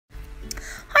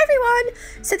Hi everyone!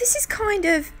 So this is kind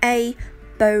of a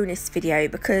bonus video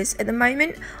because at the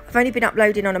moment I've only been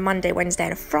uploading on a Monday, Wednesday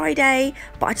and a Friday,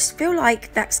 but I just feel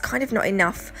like that's kind of not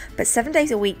enough. But 7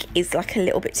 days a week is like a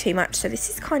little bit too much, so this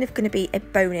is kind of going to be a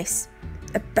bonus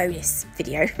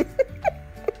video.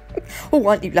 Oh,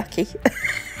 aren't you lucky?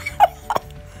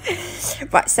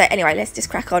 Right, so anyway, let's just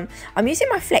crack on. I'm using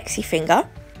my flexi finger.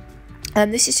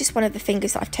 This is just one of the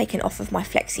fingers that I've taken off of my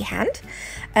flexi hand.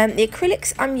 The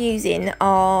acrylics I'm using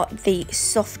are the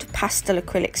soft pastel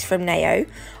acrylics from Nao.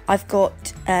 I've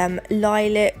got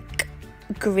lilac,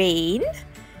 green,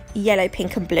 yellow,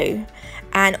 pink and blue.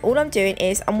 And all I'm doing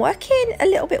is I'm working a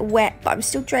little bit wet, but I'm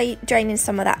still draining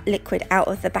some of that liquid out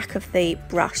of the back of the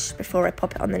brush before I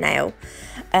pop it on the nail.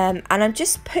 And I'm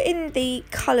just putting the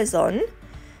colours on,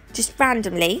 just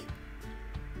randomly,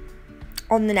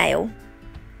 on the nail.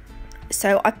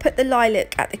 So I put the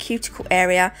lilac at the cuticle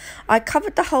area. I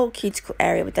covered the whole cuticle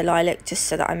area with the lilac just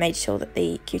so that I made sure that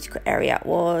the cuticle area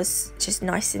was just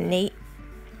nice and neat.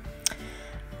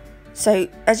 So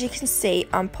as you can see,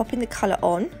 I'm popping the colour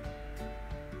on,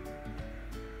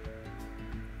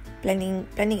 blending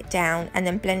it down and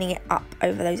then blending it up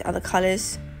over those other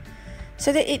colours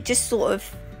so that it just sort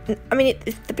of, I mean,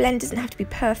 the blend doesn't have to be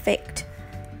perfect,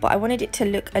 but I wanted it to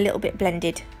look a little bit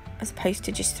blended as opposed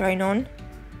to just thrown on.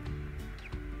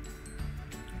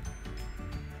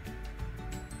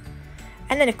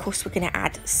 And then of course we're going to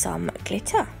add some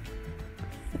glitter.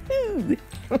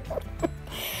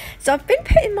 So I've been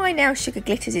putting my nail sugar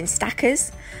glitters in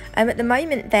stackers. At the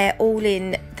moment they're all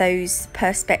in those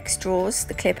Perspex straws,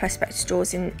 the clear Perspex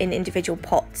straws in individual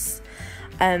pots.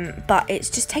 But it's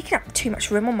just taking up too much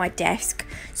room on my desk.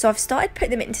 So I've started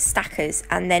putting them into stackers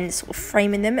and then sort of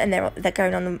framing them, and they're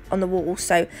going on the wall.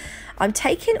 So I'm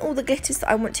taking all the glitters that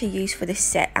I want to use for this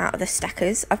set out of the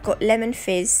stackers. I've got Lemon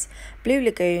Fizz, Blue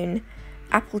Lagoon,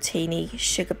 Apple Teeny,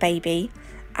 Sugar Baby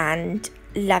and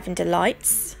Lavender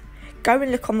Lights. Go and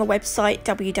look on the website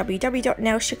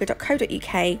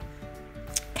www.nailsugar.co.uk.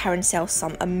 Karen sells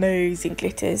some amazing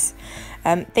glitters.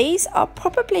 These are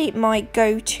probably my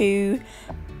go-to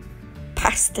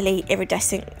pastel-y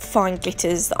iridescent fine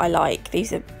glitters that I like.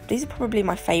 These are probably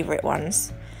my favourite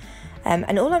ones.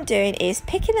 And all I'm doing is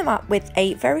picking them up with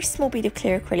a very small bead of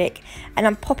clear acrylic, and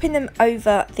I'm popping them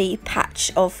over the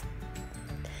patch of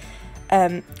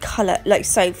colour. Like,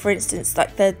 so for instance,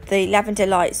 like the Lavender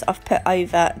Lights I've put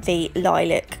over the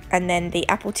lilac, and then the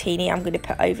Apple Teeny I'm going to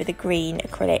put over the green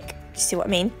acrylic. Do you see what I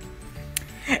mean?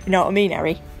 You know what I mean,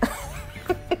 Harry?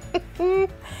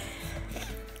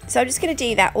 So I'm just going to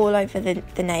do that all over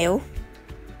the nail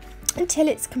until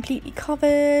it's completely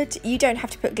covered. You don't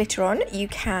have to put glitter on, you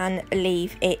can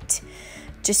leave it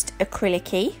just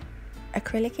acrylic-y.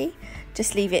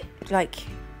 Just leave it like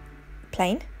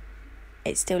plain.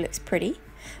 It still looks pretty,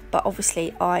 but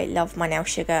obviously I love my nail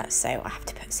sugar, so I have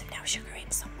to put some nail sugar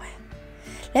in somewhere.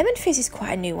 Lemon Fizz is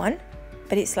quite a new one,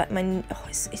 but it's like my, oh,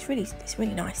 it's really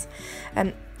nice.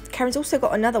 Karen's also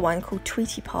got another one called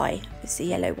Tweety Pie. It's the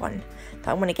yellow one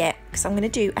that I want to get because I'm going to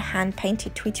do a hand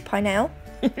painted Tweety Pie nail.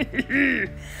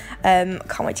 Can't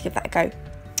wait to give that a go.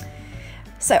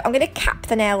 So I'm going to cap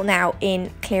the nail now in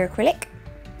clear acrylic.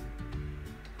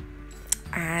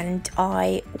 And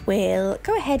I will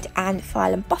go ahead and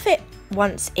file and buff it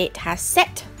once it has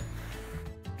set.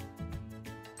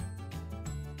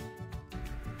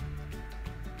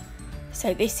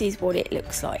 So this is what it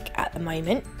looks like at the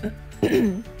moment.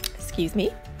 Excuse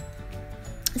me.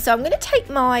 So I'm going to take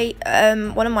my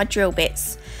one of my drill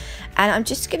bits, and I'm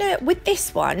just going to, with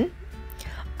this one,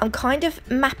 I'm kind of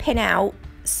mapping out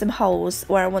some holes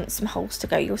where I want some holes to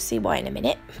go. You'll see why in a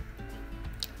minute.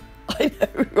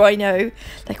 I know.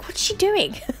 Like, what's she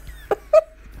doing?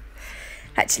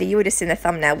 Actually, you would have seen the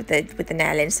thumbnail with the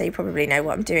nail in, so you probably know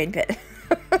what I'm doing. But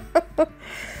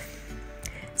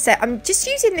so I'm just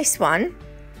using this one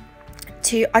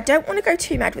to. I don't want to go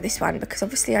too mad with this one because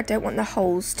obviously I don't want the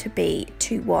holes to be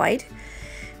too wide.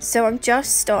 So I'm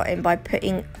just starting by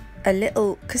putting a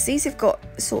little, because these have got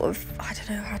sort of, I don't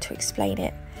know how to explain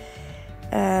it.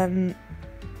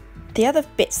 The other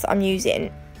bits that I'm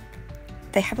using,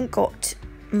 they haven't got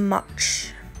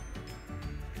much.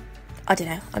 I don't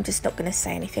know, I'm just not going to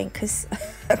say anything because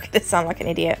I'm going to sound like an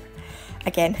idiot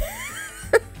again.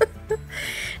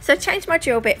 So I changed my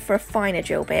drill bit for a finer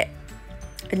drill bit,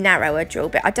 a narrower drill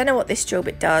bit. I don't know what this drill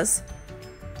bit does.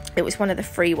 It was one of the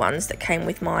free ones that came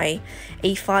with my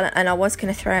e-file, and I was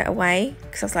going to throw it away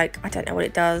because I was like, I don't know what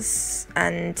it does,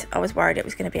 and I was worried it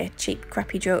was going to be a cheap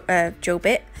crappy drill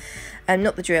bit.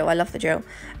 Not the drill, I love the drill,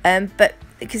 but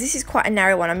because this is quite a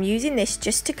narrow one, I'm using this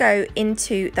just to go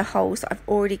into the holes that I've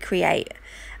already created,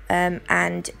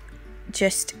 and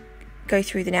just go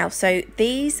through the nail. So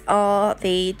these are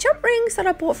the jump rings that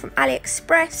I bought from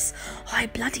AliExpress. I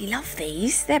bloody love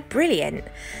these. They're brilliant.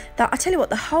 I tell you what,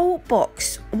 the whole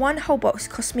box, one whole box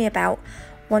cost me about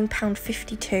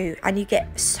 £1.52, and you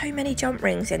get so many jump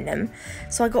rings in them.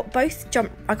 So I got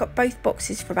both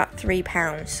boxes for about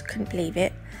 £3. Couldn't believe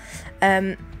it.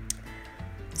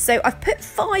 So I've put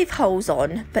 5 holes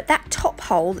on, but that top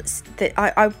hole,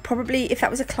 I probably, if that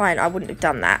was a client, I wouldn't have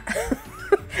done that.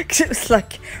 Because it was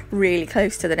like really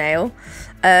close to the nail,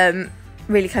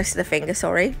 really close to the finger,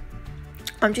 sorry.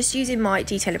 I'm just using my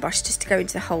detailer brush just to go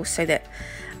into the holes so that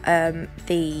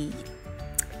the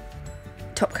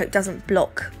top coat doesn't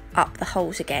block up the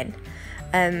holes again.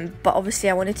 But obviously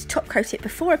I wanted to top coat it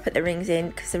before I put the rings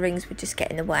in, because the rings would just get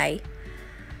in the way.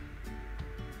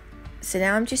 So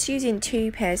now I'm just using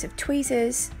 2 pairs of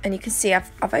tweezers, and you can see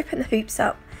I've opened the hoops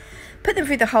up, put them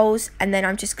through the holes, and then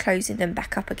I'm just closing them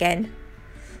back up again.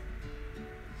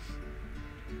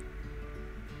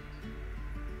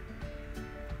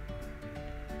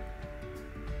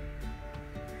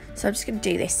 So I'm just going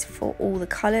to do this for all the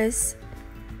colours.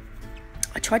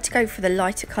 I tried to go for the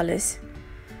lighter colours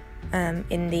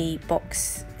in the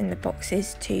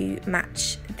boxes to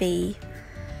match the,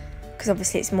 because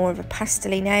obviously it's more of a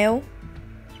pastel-y nail.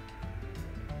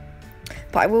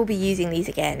 But I will be using these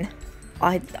again.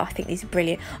 I think these are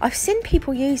brilliant. I've seen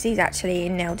people use these actually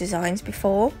in nail designs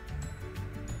before,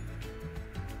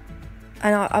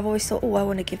 and I've always thought, oh, I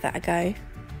want to give that a go.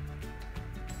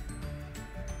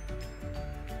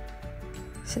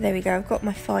 So there we go, I've got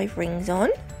my 5 rings on.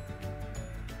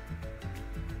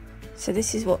 So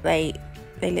this is what they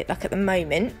look like at the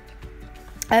moment.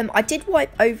 I did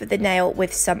wipe over the nail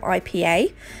with some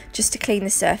IPA just to clean the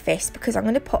surface, because I'm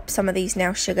going to pop some of these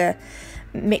Nail Sugar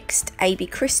mixed AB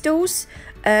crystals.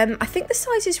 I think the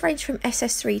sizes range from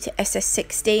SS3 to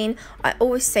SS16. I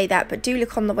always say that, but do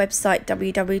look on the website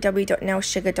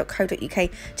www.nailsugar.co.uk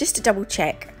just to double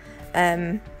check.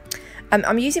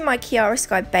 I'm using my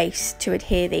Chiarosky base to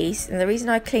adhere these, and the reason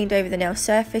I cleaned over the nail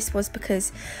surface was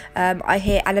because I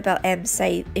hear Annabelle M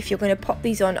say if you're going to pop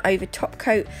these on over top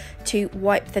coat, to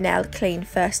wipe the nail clean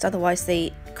first, otherwise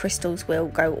the crystals will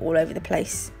go all over the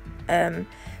place.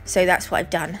 So that's what I've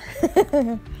done.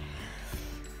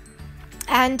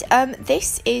 And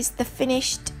this is the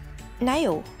finished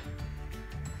nail.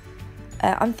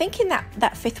 I'm thinking that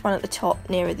 5th one at the top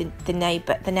nearer the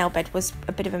nail bed was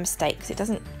a bit of a mistake, because it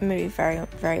doesn't move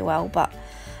very well, but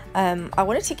I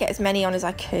wanted to get as many on as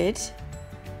I could.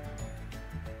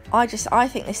 I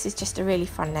think this is just a really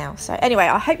fun nail. So anyway,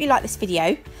 I hope you like this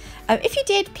video. If you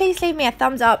did, please leave me a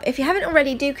thumbs up. If you haven't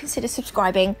already, do consider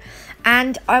subscribing,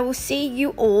 and I will see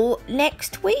you all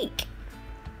next week.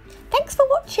 Thanks for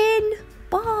watching.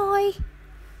 Bye.